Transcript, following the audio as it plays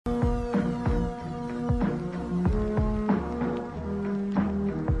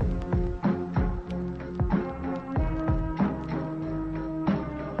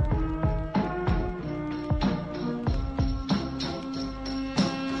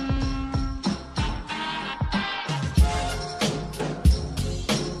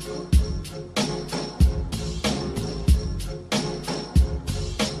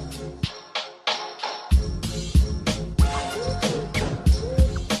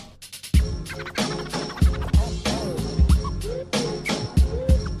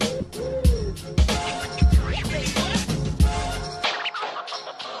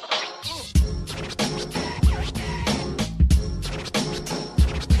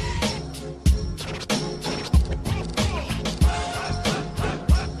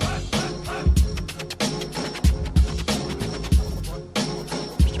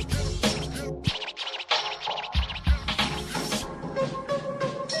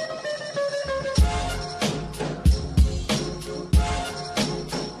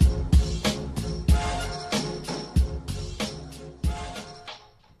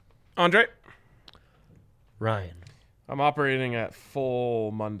Andre? Ryan. I'm operating at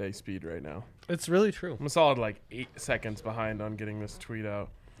full Monday speed right now. It's really true. I'm a solid 8 seconds behind on getting this tweet out.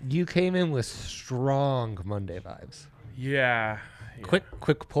 You came in with strong Monday vibes. Yeah. Quick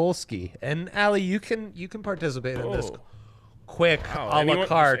Polsky. And Allie, you can participate in this quick a la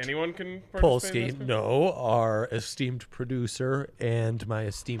carte. Anyone can participate in Polsky. this? No, our esteemed producer and my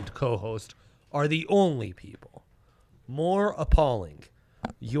esteemed co-host are the only people more appalling.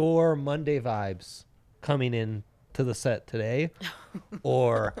 Your Monday vibes coming in to the set today,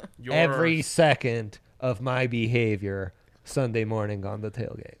 or every second of my behavior Sunday morning on the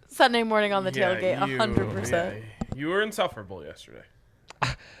tailgate. Sunday morning on the tailgate, 100%. Yeah, you were insufferable yesterday.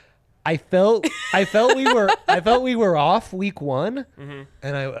 I felt we were off week one,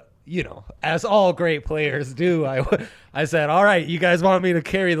 and I, as all great players do, I said, all right, you guys want me to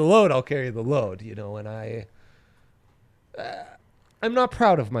carry the load, I'll carry the load, and I'm not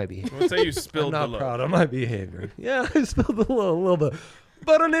proud of my behavior. Let's say you spilled the I'm load. not proud of my behavior. Yeah, I spilled a little bit,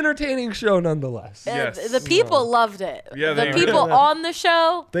 but an entertaining show nonetheless. Yes. The people loved it. Yeah, the they people really- on the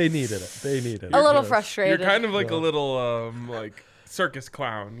show, They needed it. a little Yes. frustrated. You're kind of like a little circus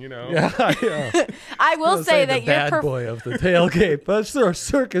clown, Yeah. I will say that the you're bad boy of the tailgate, but sure,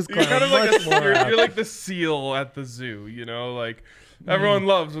 circus clown. You're kind of like much more you're like the seal at the zoo, everyone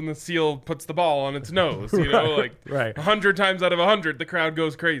loves when the seal puts the ball on its nose, Right. 100 times out of 100 the crowd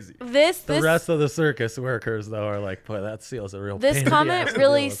goes crazy. The rest of the circus workers, though, are like, boy, that seal's a real pain This in the comment ass to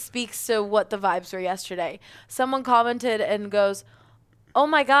really deal with. speaks to what the vibes were yesterday. Someone commented and goes, "Oh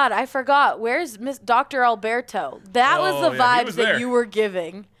my God, I forgot. Where's Miss Dr. Alberto?" That was the yeah, he vibes was that there. you were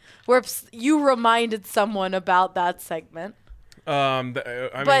giving, where you reminded someone about that segment.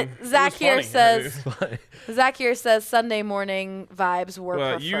 But Zach here says Sunday morning vibes were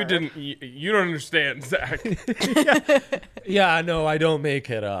well, preferred. you don't understand, Zach. Yeah, no, I don't make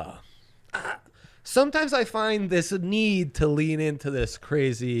it sometimes I find this need to lean into this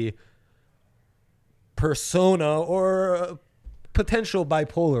crazy persona or potential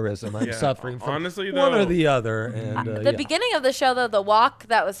bipolarism I'm suffering from. Honestly, one though, or the other. And The beginning of the show, though, the walk,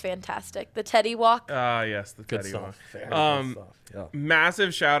 that was fantastic. The Teddy walk. yes, the good Teddy stuff. one. Very good stuff. Yeah.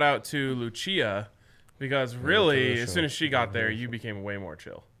 Massive shout out to Lucia, because really, for as sure. soon as she got there, you became way more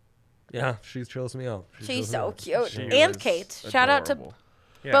chill. Yeah, she chills me out. She's so cute. She And was Kate. Shout out to adorable.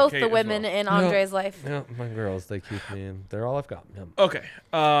 Yeah, both Kate the as women well. in Andre's life. Yeah, my girls, they keep me in. They're all I've got. Yeah. Okay.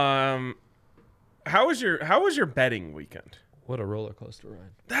 How was your betting weekend? What a roller coaster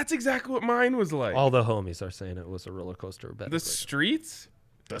ride. That's exactly what mine was like. All the homies are saying it was a roller coaster. The streets?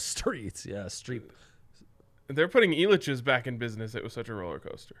 The streets, yeah, street. They're putting Elitch's back in business. It was such a roller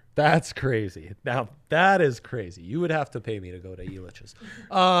coaster. That's crazy. Now that is crazy. You would have to pay me to go to Elitch's.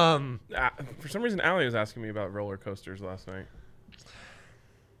 For some reason, Allie was asking me about roller coasters last night.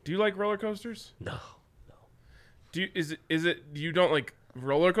 Do you like roller coasters? No. Do you don't like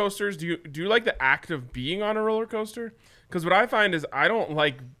roller coasters? Do you like the act of being on a roller coaster? Because what I find is I don't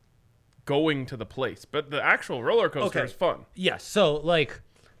like going to the place, but the actual roller coaster is fun. Yes. So like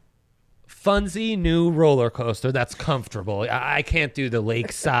funsy new roller coaster that's comfortable. I can't do the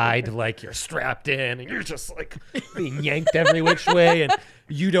lakeside like you're strapped in and you're just like being yanked every which way and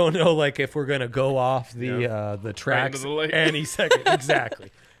you don't know like if we're gonna go off the tracks into the lake. any second.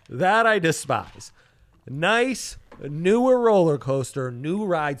 Exactly. That I despise. Nice newer roller coaster, new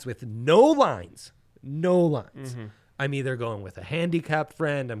rides with no lines. Mm-hmm. I'm either going with a handicapped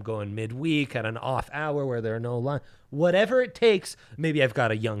friend, I'm going midweek at an off hour where there are no lines. Whatever it takes. Maybe I've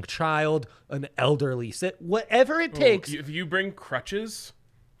got a young child, an elderly whatever it takes. If you bring crutches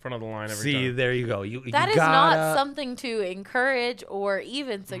in front of the line every time. There you go. That you is gotta, not something to encourage or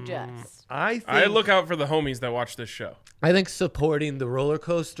even suggest. I look out for the homies that watch this show. I think supporting the roller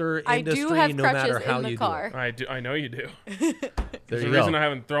coaster I industry, do have no crutches matter how in the you car. I do. I know you do. do it. There There's a you reason go. I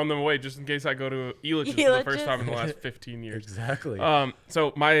haven't thrown them away, just in case I go to Elitch's for the first time in the last 15 years. Exactly.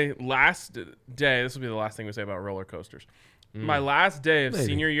 So my last day, this will be the last thing we say about roller coasters. My last day of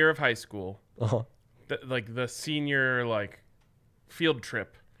senior year of high school, Uh-huh. the senior field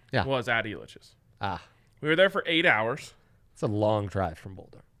trip Yeah. was at Elitch's. Ah, We were there for 8 hours. it's a long drive from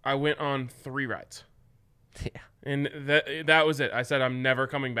Boulder. I went on 3 rides. Yeah. And that was it. I said I'm never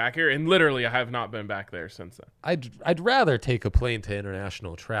coming back here, and literally I have not been back there since then. I'd rather take a plane to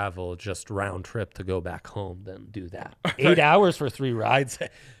international travel, just round trip to go back home, than do that. 8 hours for 3 rides.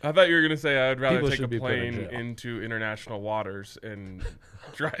 I thought you were gonna say I'd rather People take a should be put in plane jail. into international waters and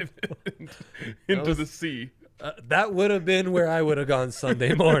drive it into the sea. That would have been where I would have gone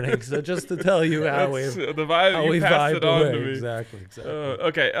Sunday morning. So just to tell you how That's we the vibe you passed it on to me. Exactly.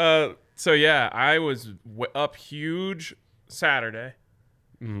 Okay. So yeah, I was up huge Saturday.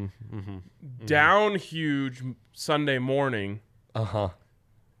 down huge Sunday morning, Uh-huh.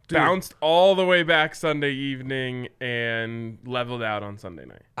 bounced all the way back Sunday evening, and leveled out on Sunday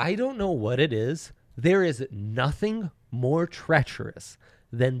night. I don't know what it is. There is nothing more treacherous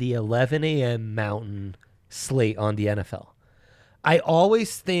than the 11 a.m. Mountain slate on the NFL. I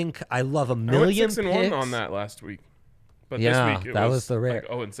always think I love a I went million 6-1 picks. on that last week. But Yeah, this week that was the rare. like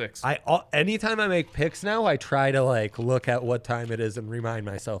 0-6. Anytime I make picks now, I try to like look at what time it is and remind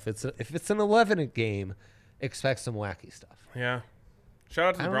myself if it's an 11 game, expect some wacky stuff. Yeah. Shout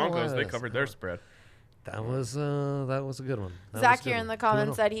out to I the don't know what Broncos. it They is. covered their spread. That was a good one. That was Zach a good here one. in the 2-0.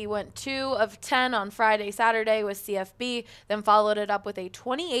 comments said he went 2 of 10 on Friday, Saturday with CFB, then followed it up with a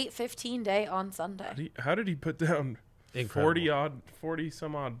 28-15 day on Sunday. How did he put down Incredible. 40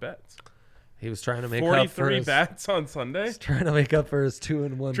 some odd bets? He was trying to make up for 43 his, bets on Sunday? trying to make up for his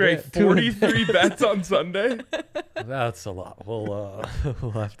 2-1. Trey, bet. 2 and 43 bets on Sunday? That's a lot. We'll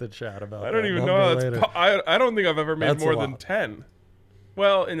we'll have to chat about. I don't that even number know. That's later. I don't think I've ever made That's a more than lot. 10.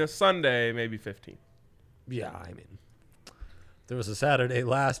 Well, in a Sunday, maybe 15. Yeah, I mean, there was a Saturday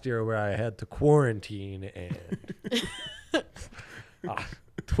last year where I had to quarantine and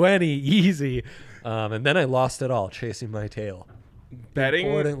 20 easy, and then I lost it all chasing my tail. Betting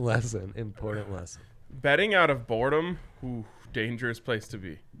Important lesson. betting out of boredom, ooh, dangerous place to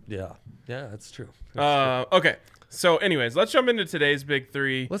be. Yeah, that's true. Okay. So, anyways, let's jump into today's big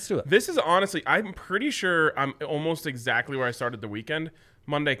three. Let's do it. This is honestly, I'm pretty sure I'm almost exactly where I started the weekend.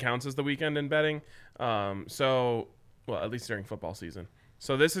 Monday counts as the weekend in betting. So, well, at least during football season.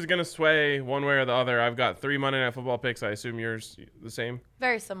 So this is going to sway one way or the other. I've got 3 Monday Night Football picks. I assume yours the same?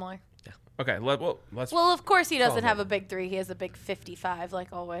 Very similar. Okay, let's. Well, of course he doesn't have a big 3. He has a big 55, like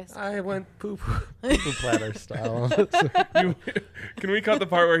always. I went poo platter style. Can we cut the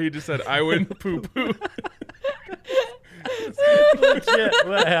part where he just said, I win poo-poo? Legit,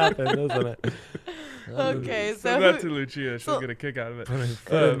 what happened, isn't it? Okay, Send that to Lucia. She'll get a kick out of it.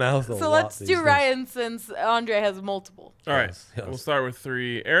 Put in mouth a so lot let's these do days. Ryan since Andre has multiple. All right, Yes. we'll start with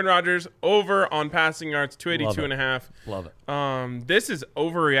 3. Aaron Rodgers over on passing yards, 282 Love and a half. Love it. This is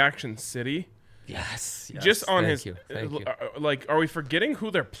overreaction city. Yes. Just on Thank his, you. Thank you. like, are we forgetting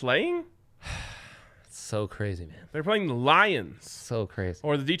who they're playing? It's so crazy, man. They're playing the Lions So crazy.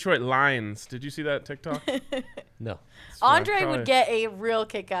 or the Detroit Lions. Did you see that TikTok? No. Andre probably- would get a real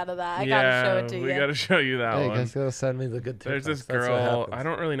kick out of that. I gotta show it to you. we gotta show you that Hey, you one. guys gotta send me the good There's this TikToks. That's what girl. happens. I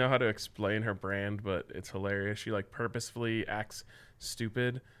don't really know how to explain her brand, but it's hilarious. She like purposefully acts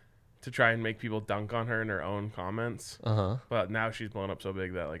stupid to try and make people dunk on her in her own comments. Uh-huh. But now she's blown up so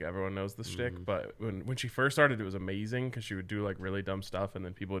big that like everyone knows the Mm. shtick. But when she first started, it was amazing because she would do like really dumb stuff, and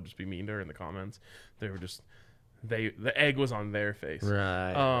then people would just be mean to her in the comments. They were just the egg was on their face.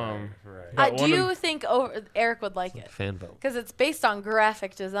 Right. But Do one you think Eric would like it? Fan vote. Because it's based on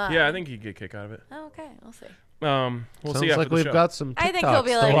graphic design. Yeah, I think he'd get a kick out of it. Oh, okay, we'll see. We'll Sounds see after like the we've show. got some TikToks I think he'll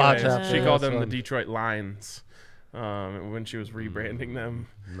be like, to watch Anyways, after she called this them the one. Detroit Lions when she was rebranding them.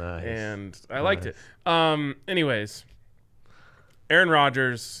 Nice. And I liked it. Anyways, Aaron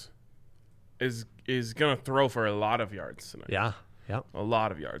Rodgers is gonna throw for a lot of yards tonight. Yeah. Yep. A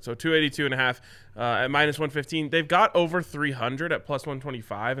lot of yards. So 282 and a half at minus 115. They've got over 300 at plus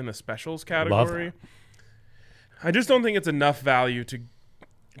 125 in the specials category. I just don't think it's enough value to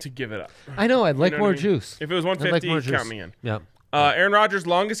give it up. I know. I'd like know more what I mean? juice. If it was I'd like 150, more count juice. me in. Yep. Aaron Rodgers'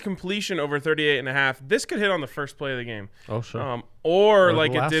 longest completion over 38 and a half. This could hit on the first play of the game. Oh, sure. Or the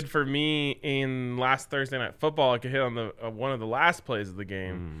like it last. did for me in last Thursday Night Football, it could hit on the one of the last plays of the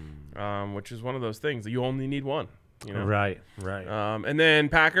game, which is one of those things that you only need one. You know? Right. And then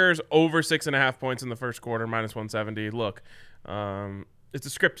Packers over 6.5 points in the first quarter, minus 170. Look, it's a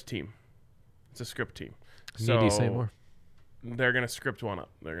script team. Needy Seymour. They're gonna script one up.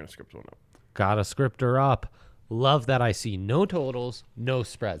 Got a scripter up. Love that I see no totals, no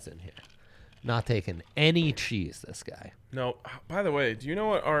spreads in here. Not taking any cheese, this guy. No. By the way, do you know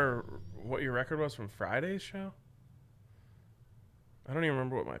what your record was from Friday's show? I don't even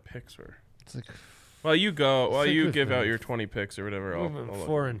remember what my picks were. It's like Well, you go. Well, Stick you with give me. out your 20 picks or whatever. I'll look.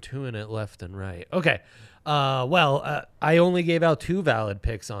 4 and 2 in it left and right. Okay. I only gave out 2 valid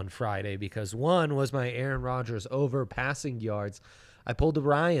picks on Friday because one was my Aaron Rodgers over passing yards. I pulled a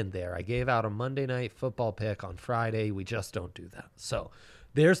Ryan there. I gave out a Monday Night Football pick on Friday. We just don't do that. So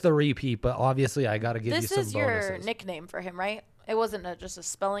there's the repeat, but obviously I got to give you This some is your bonuses. nickname for him, right? It wasn't just a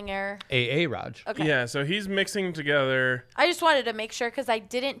spelling error. AA Raj. Okay. Yeah, so he's mixing together. I just wanted to make sure because I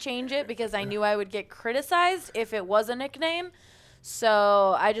didn't change it because I knew I would get criticized if it was a nickname.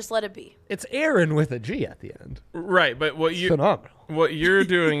 So I just let it be. It's Aaron with a G at the end. Right, but Phenomenal. what you're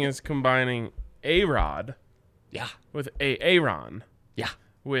doing is combining A-Rod Yeah. with Aaron. Yeah.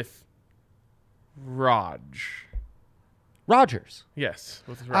 with Raj. Rodgers. Yes,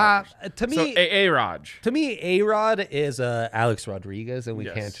 with Rodgers. To me, so A Raj. To me, A-Rod is Alex Rodriguez, and we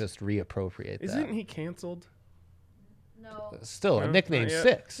Yes. can't just reappropriate that. Isn't he canceled? No. Still, a No, nickname not yet.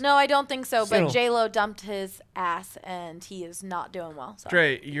 6. No, I don't think so. Still. But J-Lo dumped his ass, and he is not doing well. So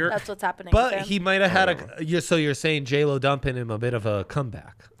Dre, you're that's what's happening. But with him. he might have had so you're saying J-Lo dumping him a bit of a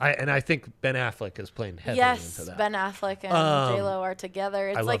comeback. I think Ben Affleck is playing heavily yes, into that. Ben Affleck and J-Lo are together.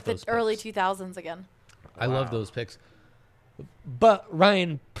 It's love like the those early picks. 2000s again. I love those picks. But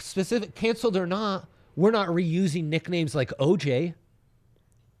Ryan, specific canceled or not, we're not reusing nicknames like OJ.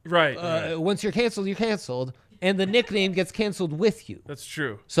 right. Once you're canceled, and the nickname gets canceled with you. That's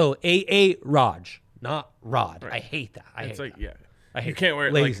true. So A Raj, not Rod. Right. I hate that. I It's hate like that. yeah. I hate You can't wear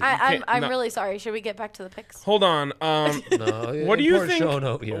it lazy. like. I'm no. really sorry. Should we get back to the picks? Hold on. No, What do you important think? show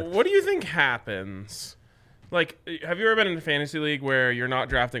note here. What do you think happens? Like, have you ever been in a fantasy league where you're not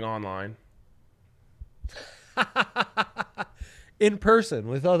drafting online? In person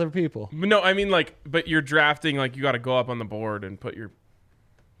with other people. No, I mean like, but you're drafting like you got to go up on the board and put your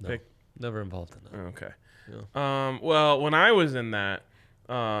pick. Never involved in that. Okay. Well, when I was in that,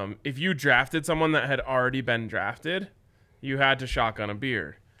 if you drafted someone that had already been drafted, you had to shotgun a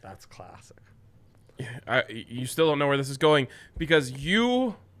beard. That's classic. You still don't know where this is going because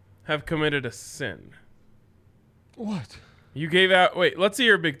you have committed a sin. What? You gave out. Wait, let's see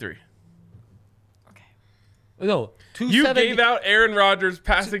your big three. Okay. No, You 270. gave out Aaron Rodgers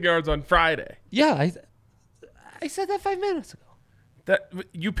passing yards on Friday. Yeah, I said that 5 minutes ago. That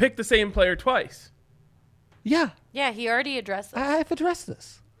you picked the same player twice. Yeah, Yeah, he already addressed this. I've addressed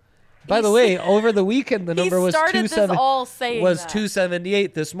this. By the way, over the weekend the number was started this 270 all saying was that.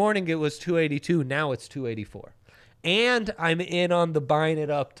 278. This morning it was 282. Now it's 284. And I'm in on the buying it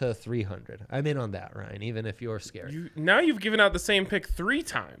up to 300. I'm in on that, Ryan, even if you're scared. Now you've given out the same pick 3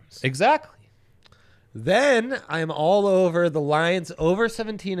 times. Exactly. Then I'm all over the Lions over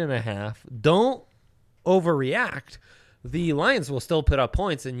 17.5. Don't overreact. The Lions will still put up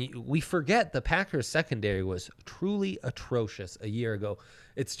points, and we forget the Packers secondary was truly atrocious a year ago.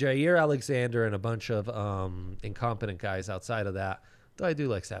 It's Jair Alexander and a bunch of incompetent guys outside of that. Though I do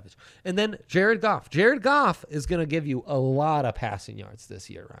like Savage. And then Jared Goff. Jared Goff is going to give you a lot of passing yards this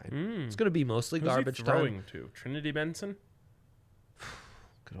year, Ryan. It's going to be mostly Who's garbage he time. throwing to? Trinity Benson?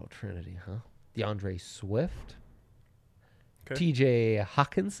 Good old Trinity, huh? DeAndre Swift. Okay. TJ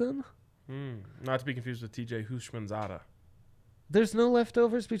Hawkinson. Not to be confused with TJ Hushmanzada. There's no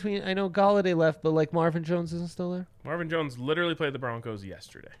leftovers between. I know Galladay left, but like Marvin Jones isn't still there. Marvin Jones literally played the Broncos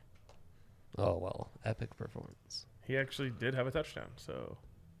yesterday. Oh well, epic performance. He actually did have a touchdown. So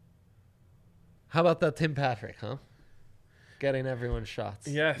How about that Tim Patrick, huh? Getting everyone's shots.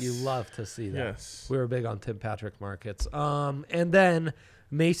 Yes. You love to see that. Yes. We were big on Tim Patrick markets. And then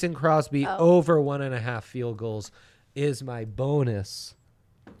Mason Crosby Oh. over 1.5 field goals is my bonus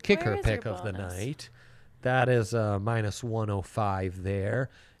kicker Where is pick your of the bonus? night. That is minus 105 there.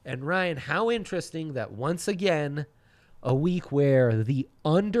 And Ryan, how interesting that once again, a week where the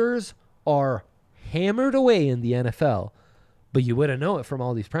unders are hammered away in the NFL, but you wouldn't know it from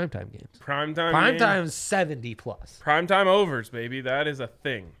all these primetime games. primetime. Primetime's 70 plus. Primetime overs, baby. That is a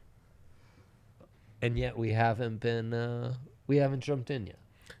thing. And yet we haven't jumped in yet.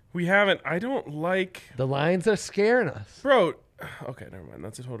 We haven't. I don't like. The Lions are scaring us. Bro. Okay, never mind.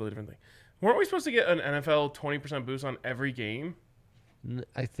 That's a totally different thing. Weren't we supposed to get an NFL 20% boost on every game?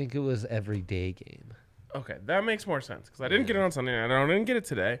 I think it was everyday game. Okay, that makes more sense because I didn't get it on Sunday night. I didn't get it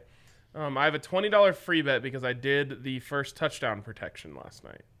today. I have a $20 free bet because I did the first touchdown protection last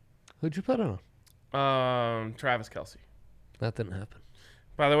night. Who'd you put on? Travis Kelce. That didn't happen.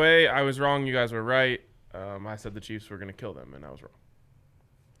 By the way, I was wrong. You guys were right. I said the Chiefs were going to kill them, and I was wrong.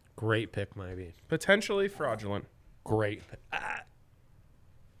 Great pick, maybe. Potentially fraudulent. Great pick.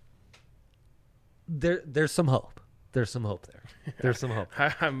 There's some hope. There's some hope there. There's some hope.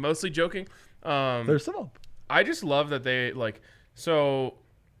 I'm mostly joking. There's some hope. I just love that they so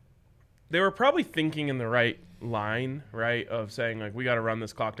they were probably thinking in the right line, right, of saying like we got to run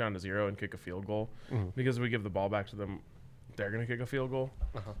this clock down to 0 and kick a field goal because if we give the ball back to them, they're gonna kick a field goal.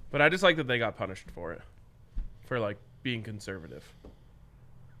 But I just like that they got punished for it, for like being conservative.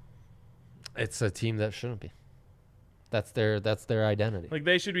 It's a team that shouldn't be. That's their identity. Like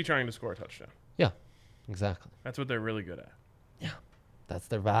they should be trying to score a touchdown. Yeah, exactly. That's what they're really good at. That's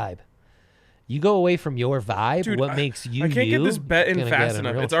their vibe. You go away from your vibe, Dude, what I- makes you I can't you, get this bet in gonna fast get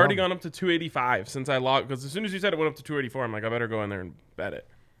enough. real It's already trouble. gone up to 285 since I logged. Because as soon as you said it went up to 284, I'm like, I better go in there and bet it.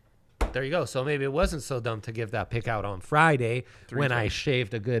 There you go. So maybe it wasn't so dumb to give that pick out on Friday when I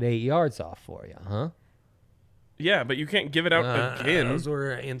shaved a good 8 yards off for you, huh? Yeah, but you can't give it out again. Those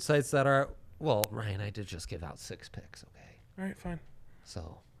were insights that are, well, Ryan, I did just give out 6 picks, okay? All right, fine.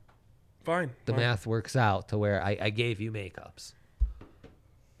 So Fine. the math works out to where I gave you makeups.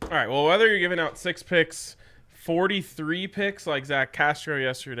 All right, well, whether you're giving out 6 picks, 43 picks like Zach Castro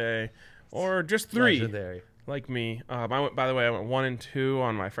yesterday, or just 3 Legendary. like me. I went 1 and 2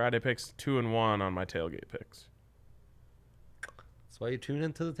 on my Friday picks, 2 and 1 on my tailgate picks. That's why you tune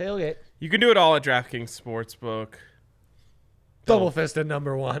into the tailgate. You can do it all at DraftKings Sportsbook. Double-fisted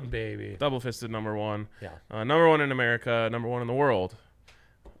number 1, baby. Double fisted number 1. Yeah. Number 1 in America, number 1 in the world.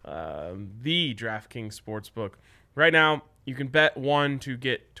 The DraftKings Sportsbook. Right now, you can bet 1 to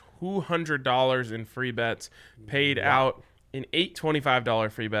get $200 in free bets paid out in 8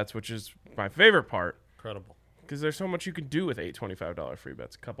 $25 free bets, which is my favorite part. Incredible. Because there's so much you can do with 8 $25 free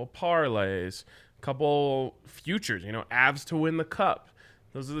bets. A couple parlays, a couple futures, Avs to win the cup.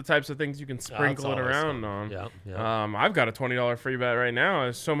 Those are the types of things you can sprinkle it around on. Yeah. I've got a $20 free bet right now.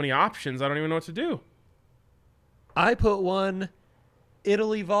 There's so many options, I don't even know what to do. I put 1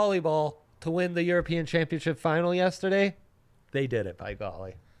 Italy volleyball to win the European Championship final yesterday. They did it, by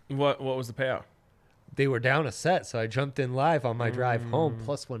golly. What was the payout? They were down a set, so I jumped in live on my drive home,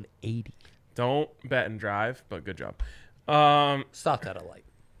 plus 180. Don't bet and drive, but good job. Stop that a light.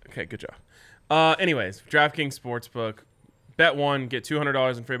 Okay, good job. Anyways, DraftKings Sportsbook. Bet 1, get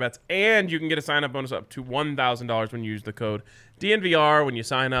 $200 in free bets, and you can get a sign-up bonus up to $1,000 when you use the code DNVR when you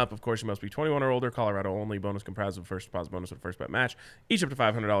sign up. Of course, you must be 21 or older. Colorado only. Bonus comprised of first deposit bonus and first bet match. Each up to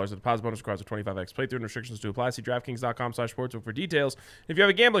 $500. The deposit bonus requires a 25x playthrough and restrictions to apply. See DraftKings.com/sportsbook for details. If you have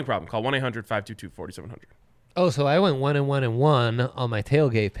a gambling problem, call 1-800-522-4700. Oh, so I went 1 and 1 and 1 on my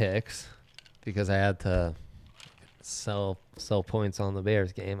tailgate picks because I had to sell points on the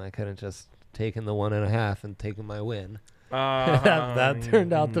Bears game. I couldn't just taken the 1.5 and taken my win. That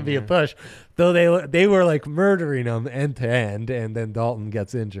turned out to be a push, though they were like murdering them end to end, and then Dalton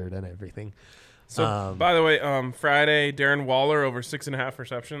gets injured and everything. So, by the way, Friday, Darren Waller over 6.5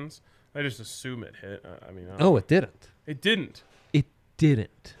 receptions. I just assume it hit. It didn't. It didn't. It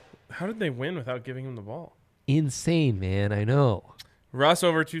didn't. How did they win without giving him the ball? Insane, man. I know. Russ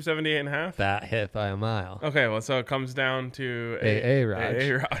over 278.5. That hit by a mile. Okay, well, so it comes down to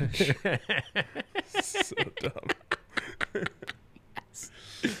A-Raj. So dumb.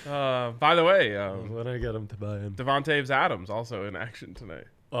 By the way, When I get him to buy in. Devontae Adams also in action tonight.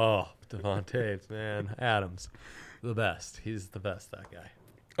 Oh, Devontae, man. Adams. The best. He's the best, that guy.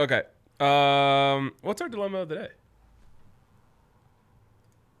 Okay. What's our dilemma of the day?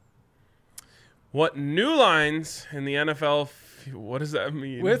 What new lines in the NFL... What does that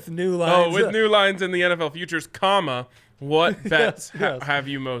mean? With new lines. Oh, with new lines in the NFL futures, comma, what bets yes. have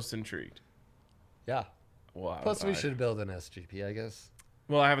you most intrigued? Yeah. Well, Plus, we should build an SGP, I guess.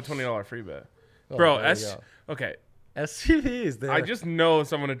 Well, I have a $20 free bet. Oh, Bro, there you go. okay. SGPs, there. I just know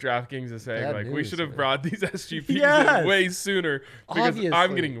someone at DraftKings is saying, Bad we news, should have man. brought these SGPs Yes. in way sooner because I'm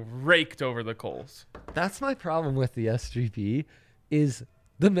Obviously. getting raked over the coals. That's my problem with the SGP is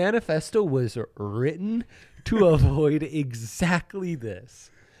the manifesto was written to avoid exactly this.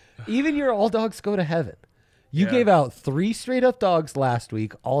 Even your all dogs go to heaven. You Yeah. gave out 3 straight up dogs last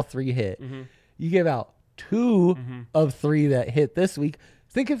week. All 3 hit. Mm-hmm. You gave out 2 of 3 that hit this week.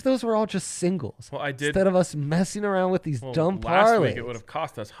 Think if those were all just singles. Well, I did. Instead of us messing around with these dumb last parlays. week it would have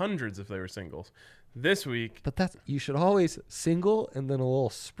cost us hundreds if they were singles. This week, But that's you should always single and then a little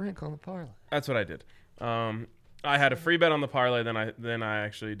sprink on the parlay. that's what I did. I had a free bet on the parlay, then I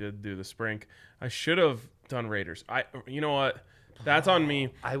actually did do the sprink. I should have done Raiders. You know what? That's on me.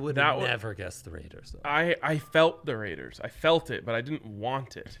 I would That have wa- never guessed the Raiders though. I felt the Raiders. I felt it, but I didn't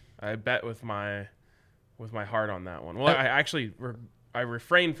want it. I bet with my heart on that one. Well, I actually I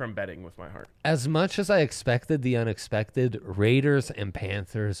refrained from betting with my heart. As much as I expected the unexpected, Raiders and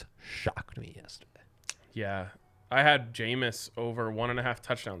Panthers shocked me yesterday. Yeah, I had Jameis over 1.5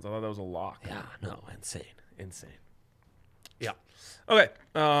 touchdowns. I thought that was a lock. Yeah, no, insane. Yeah. Okay,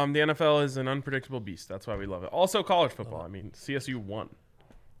 the NFL is an unpredictable beast. That's why we love it. Also, college football. I mean, CSU won.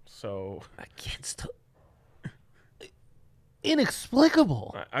 So, Against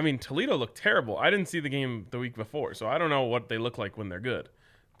inexplicable. I mean, Toledo looked terrible. I didn't see the game the week before, so I don't know what they look like when they're good.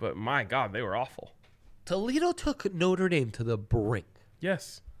 But my God, they were awful. Toledo took Notre Dame to the brink.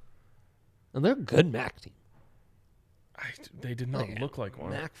 Yes. And they're a good MAC team. They did not look like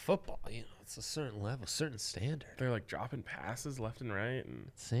one. MAC football, it's a certain level, certain standard. They're like dropping passes left and right, and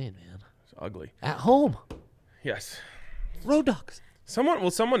Insane, man. it's ugly. At home. Yes. Road dogs.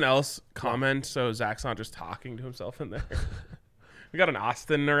 Someone else comment so Zach's not just talking to himself in there? We got an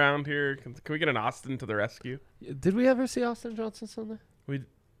Austin around here. Can we get an Austin to the rescue? Did we ever see Austin Johnson Sunday? What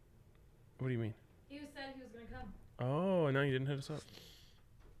do you mean? He said he was going to come. Oh, no, you didn't hit us up.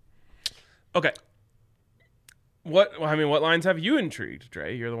 Okay. What lines have you intrigued,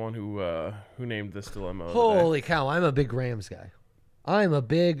 Dre? You're the one who named this dilemma. of the day. Holy cow, I'm a big Rams guy. I'm a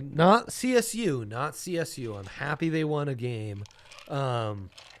big, not CSU. I'm happy they won a game.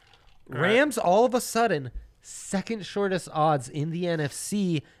 Rams all of a sudden, second shortest odds in the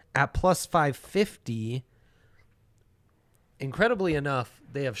NFC at plus 550. Incredibly enough,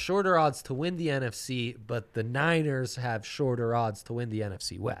 they have shorter odds to win the NFC, but the Niners have shorter odds to win the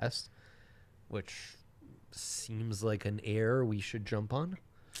NFC West, which seems like an error we should jump on.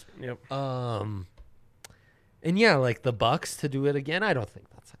 Yep. And yeah, like the Bucks to do it again, I don't think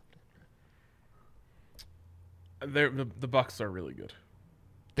that's happening. The Bucks are really good.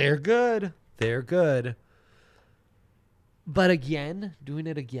 They're good. But again, doing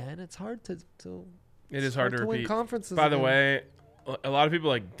it again, it's hard to It is hard to win repeat. conferences. By the again. way, a lot of people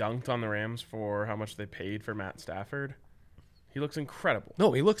like dunked on the Rams for how much they paid for Matt Stafford. He looks incredible.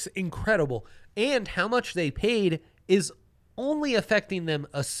 No, he looks incredible. And how much they paid is only affecting them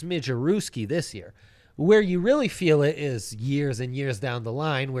a smidge-a-rooski this year. Where you really feel it is years and years down the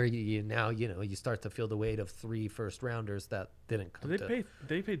line, where you start to feel the weight of 3 first-rounders that didn't come.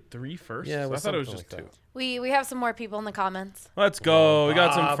 They paid 3 firsts? Yeah, it I was thought it was something just like 2. that. We have some more people in the comments. Let's go. We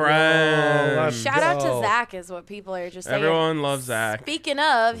got some Pablo, friends. let's Shout out to go. Zach is what people are just saying. Everyone loves Zach. Speaking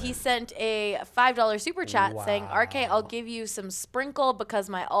of, he sent a $5 super chat saying, RK, I'll give you some sprinkle because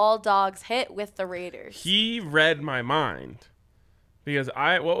my all dogs hit with the Raiders. He read my mind because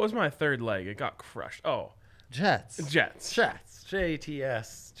what was my third leg? It got crushed. Oh, Jets. JTS.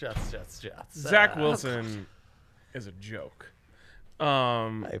 Jets. Zach Wilson is a joke.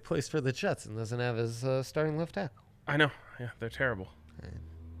 He plays for the Jets and doesn't have his starting left tackle. I know. Yeah, they're terrible.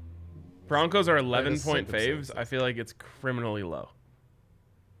 Broncos are 11-point faves. circumstances. I feel like it's criminally low.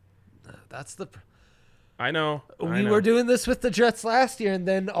 That's the. I know. We were doing this with the Jets last year, and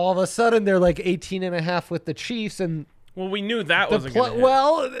then all of a sudden they're like 18.5 with the Chiefs, and Well, we knew that wasn't going to hit.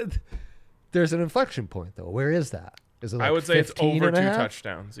 well, there's an inflection point though. Where is that? Is it like I would say it's 15 over and 2 a half?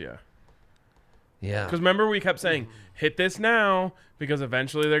 touchdowns. Yeah. Yeah. Because remember, we kept saying, hit this now, because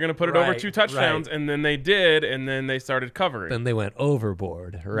eventually they're going to put it over Right, 2 touchdowns, right. and then they did, and then they started covering. Then they went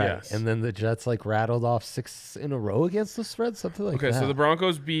overboard, right? Yes. And then the Jets like rattled off 6 in a row against the spread, something like that. Okay, so the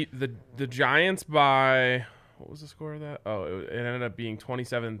Broncos beat the Giants by, what was the score of that? Oh, it ended up being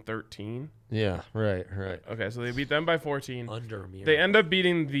 27-13. Yeah, right. Okay, so they beat them by 14. Under me. They end up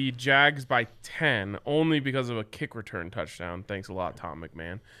beating the Jags by 10 only because of a kick return touchdown. Thanks a lot, Tom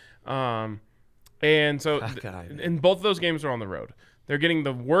McMahon. And so, and both of those games are on the road. They're getting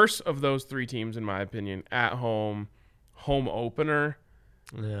the worst of those 3 teams, in my opinion, at home opener,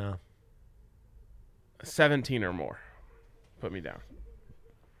 Yeah. 17 or more. Put me down.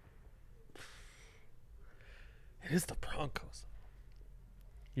 It is the Broncos.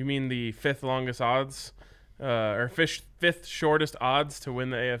 You mean the 5th longest odds, or 5th shortest odds to win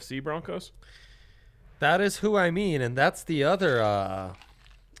the AFC Broncos? That is who I mean, and that's the other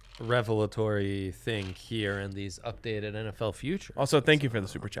revelatory thing here in these updated NFL futures. Also, thank you for the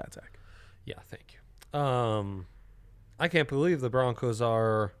super chat, Zach. Yeah, thank you. I can't believe the Broncos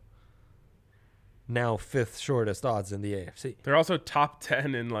are now 5th shortest odds in the AFC. They're also top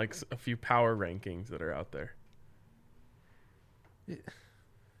 10 in like a few power rankings that are out there.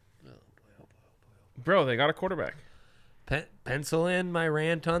 Bro, they got a quarterback. Pencil in my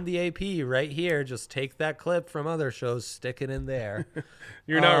rant on the AP right here. Just take that clip from other shows, stick it in there.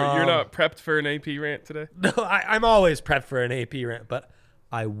 You're not prepped for an AP rant today? No, I'm always prepped for an AP rant, but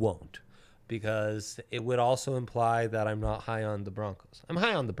I won't, because it would also imply that I'm not high on the Broncos. I'm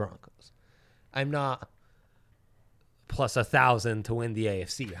high on the Broncos. I'm not plus 1,000 to win the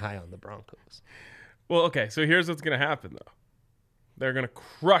AFC high on the Broncos. Well, okay, so here's what's going to happen, though. They're going to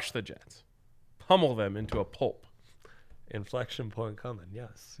crush the Jets, pummel them into a pulp. Inflection point coming.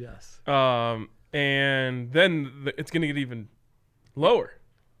 Yes. And then it's going to get even lower.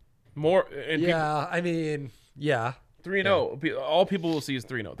 More. And Yeah, I mean, yeah. 3-0. All people will see is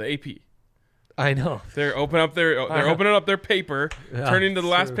 3-0. The AP. I know. They're opening up their paper, Yeah, turning to the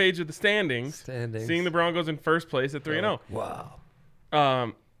last true. page of the standings, seeing the Broncos in first place at 3-0. Wow.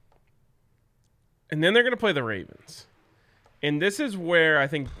 And then they're going to play the Ravens. And this is where I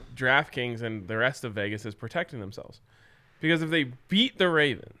think DraftKings and the rest of Vegas is protecting themselves. Because if they beat the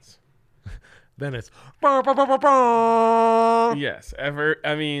Ravens, Then it's yes,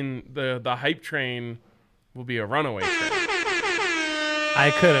 the hype train will be a runaway train.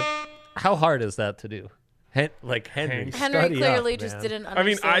 I couldn't. How hard is that to do? Henry Henry study clearly up, just man. didn't I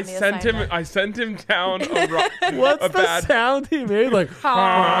mean, understand I sent him down a What's a the bad sound he made? Like,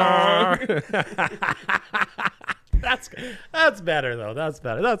 That's better though. That's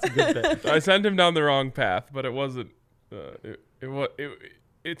better. That's a good bit. I sent him down the wrong path, but it wasn't.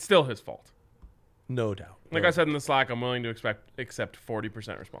 It's still his fault. No doubt. Like I said in the Slack, I'm willing to accept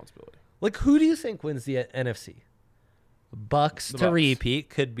 40% responsibility. Like, who do you think wins the NFC? Bucks The to Bucks. repeat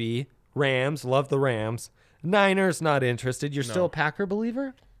could be. Rams, love the Rams. Niners, not interested. You're still a Packer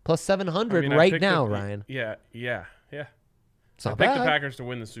believer? Plus 700 I mean, I right picked now, the- Ryan. Yeah. It's not I picked the bad. Packers to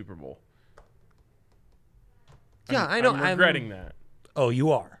win the Super Bowl. Yeah, I know. I'm regretting that. Oh,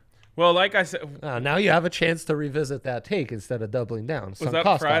 you are. Well, like I said, Now you have a chance to revisit that take instead of doubling down. was Some that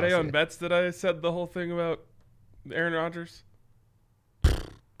cost Friday fallacy. on Bets that I said the whole thing about Aaron Rodgers?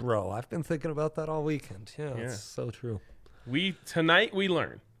 Bro, I've been thinking about that all weekend. Yeah, Yeah. it's so true. Tonight we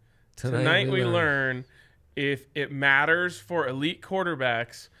learn. Tonight we learn if it matters for elite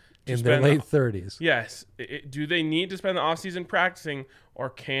quarterbacks to in their spend late 30s. Yes. Do they need to spend the offseason practicing, or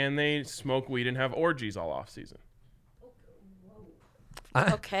can they smoke weed and have orgies all offseason?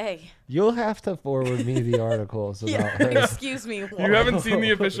 Okay. You'll have to forward me the articles about her. Excuse me. You haven't seen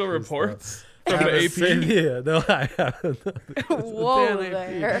the official reports from the Haven't seen- AP? Yeah, no, I haven't. Whoa Damn AP.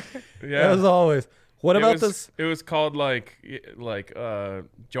 there. Yeah. As always. What about was, this? It was called like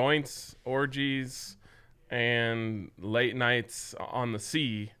joints, orgies, and late nights on the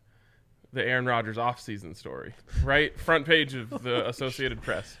sea. The Aaron Rodgers offseason story, right? Front page of the Associated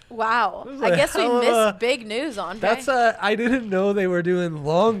Press. Wow. is I a guess we hell of missed a- big news on That's I didn't know they were doing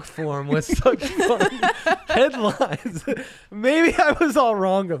long form with such fun headlines. Maybe I was all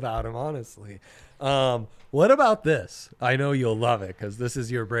wrong about them, honestly. What about this? I know you'll love it because this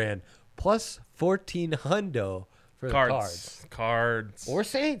is your brand. Plus 14 hundo for the cards. Cards. Or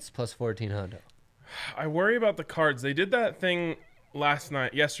Saints plus 14 hundo. I worry about the cards. They did that thing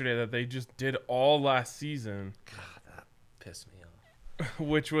yesterday that they just did all last season, Piss me off.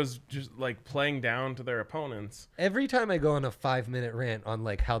 which was just like playing down to their opponents. Every time I go on a 5-minute rant on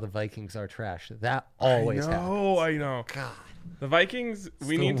like how the Vikings are trash, that always happens. I know. God. The Vikings,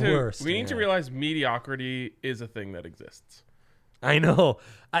 we the need to worst, we need to man. realize mediocrity is a thing that exists. I know.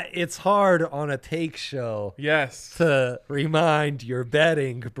 It's hard on a take show Yes. to remind your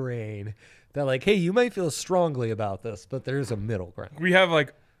betting brain that, like, hey, you might feel strongly about this, but there's a middle ground. We have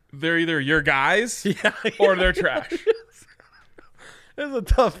like they're either your guys Yeah, or they're trash. it's a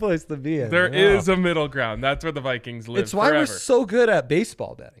tough place to be in. There I know. is a middle ground. That's where the Vikings live. It's why forever. we're so good at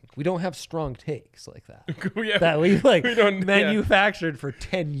baseball betting. We don't have strong takes like that. Yeah, That we've like we don't- yeah. manufactured for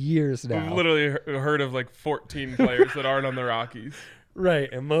 10 years We've now. literally heard of like 14 players that aren't on the Rockies.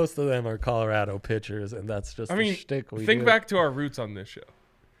 Right, and most of them are Colorado pitchers, and that's just I mean, the shtick we think do. back to our roots on this show.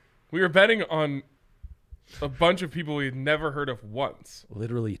 We were betting on a bunch of people we'd never heard of once.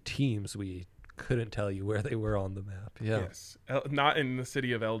 Literally teams we couldn't tell you where they were on the map. Yeah. Yes, not in the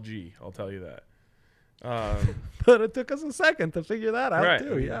city of LG. I'll tell you that. But it took us a second to figure that out right?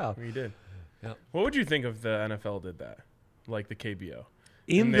 too. Yeah. we did. Yep. What would you think if the NFL did that, like the KBO?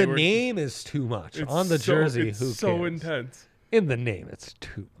 In And the they were- name is too much. It's On the so- jersey, it's who so cares? intense. In the name, it's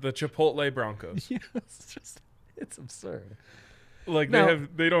too. The Chipotle Broncos. Yeah, it's absurd. Like Now-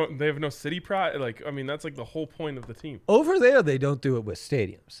 they have no city pride. Like, I mean, that's like the whole point of the team. Over there, they don't do it with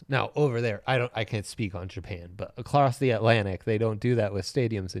stadiums. Now, over there, I can't speak on Japan, but across the Atlantic, they don't do that with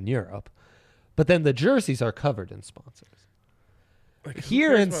stadiums in Europe. But then the jerseys are covered in sponsors. Like, who Here,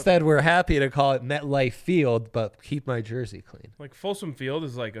 cares about- instead, we're happy to call it MetLife Field, but keep my jersey clean. like Folsom Field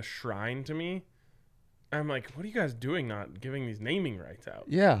is like a shrine to me. I'm like, what are you guys doing? Not giving these naming rights out?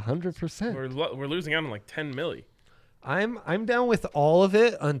 Yeah, 100%. We're losing out on like 10 milli. I'm down with all of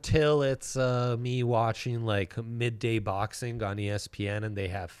it until it's me watching like midday boxing on ESPN and they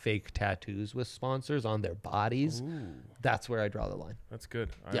have fake tattoos with sponsors on their bodies. That's where I draw the line. That's good.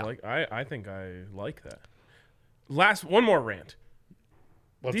 Yeah. I think I like that. One more rant.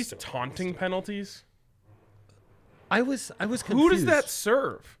 These taunting penalties. I was confused. Who does that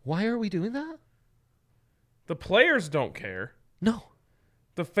serve? Why are we doing that? The players don't care. No.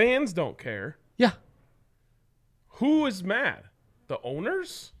 The fans don't care. Yeah. Who is mad? The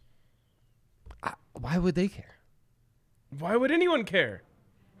owners? Why would they care? Why would anyone care?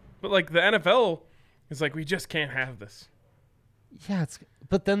 But like the NFL is like, we just can't have this. Yeah,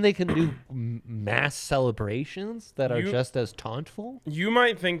 but then they can do mass celebrations that are You- just as tauntful. You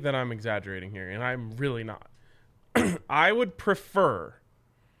might think that I'm exaggerating here, and I'm really not. I would prefer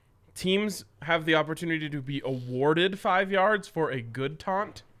teams have the opportunity to be awarded 5 yards for a good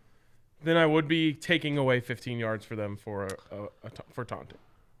taunt than I would be taking away 15 yards for them for for taunting.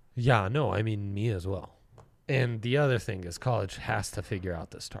 Yeah, no, I mean me as well. And the other thing is college has to figure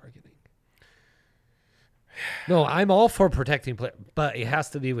out this targeting. No, I'm all for protecting players, but it has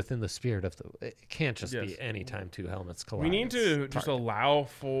to be within the spirit of the. It can't just Yes. be any time two helmets collide. We need to It's just target. allow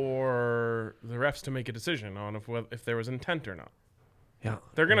for the refs to make a decision on if there was intent or not. Yeah,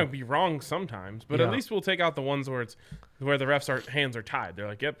 They're gonna be wrong sometimes, but Yeah. at least we'll take out the ones where the refs hands are tied. They're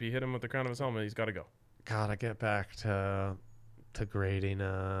like, "Yep, you hit him with the crown of his helmet. He's got to go." Gotta get back to grading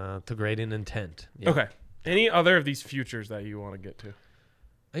intent. Yeah. Okay. Any other of these futures that you want to get to?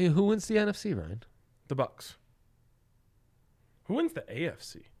 Hey, who wins the NFC, Ryan? The Bucks. Who wins the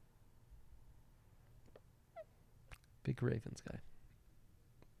AFC? Big Ravens guy.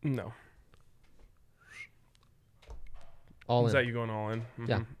 No. All Is in. that you going all in? Mhm.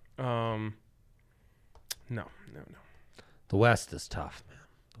 Yeah. No. The West is tough, man.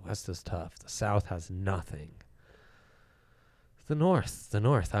 The West is tough. The South has nothing. The North.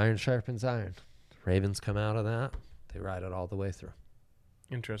 Iron sharpens iron. Ravens come out of that. They ride it all the way through.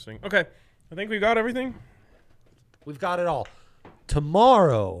 Interesting. Okay. I think we got everything. We've got it all.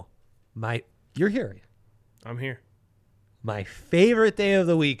 Tomorrow, you're here. I'm here. My favorite day of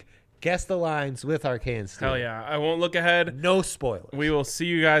the week. Guess the lines with Arcane Steel. Hell yeah. I won't look ahead. No spoilers. We will see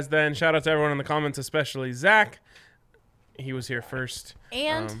you guys then. Shout out to everyone in the comments, especially Zach. He was here first.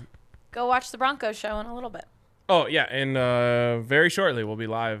 And go watch the Broncos show in a little bit. Oh, yeah. And very shortly, we'll be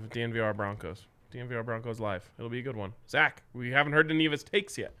live. DNVR Broncos. DNVR Broncos live. It'll be a good one. Zach, we haven't heard any of his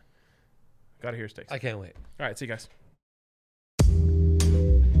takes yet. Got to hear his takes. I can't wait. All right. See you guys.